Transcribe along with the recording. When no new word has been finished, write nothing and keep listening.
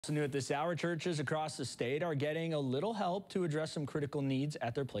Also new at this hour, churches across the state are getting a little help to address some critical needs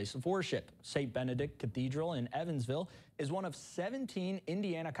at their place of worship. St. Benedict Cathedral in Evansville is one of 17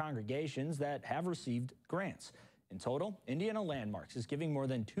 Indiana congregations that have received grants. In total, Indiana Landmarks is giving more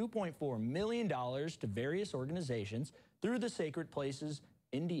than $2.4 million to various organizations through the Sacred Places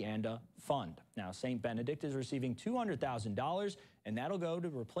Indiana Fund. Now, St. Benedict is receiving $200,000, and that'll go to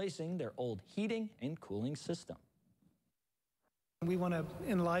replacing their old heating and cooling system. We want to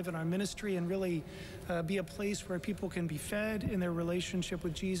enliven our ministry and really be a place where people can be fed in their relationship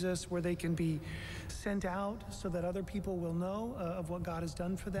with Jesus, where they can be sent out so that other people will know of what God has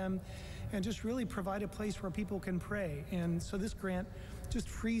done for them, and just really provide a place where people can pray. And so this grant just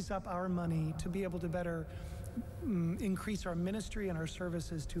frees up our money to be able to better increase our ministry and our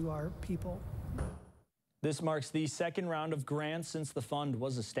services to our people. This marks the second round of grants since the fund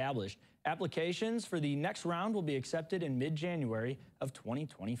was established. Applications for the next round will be accepted in mid-January of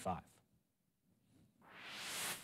 2025.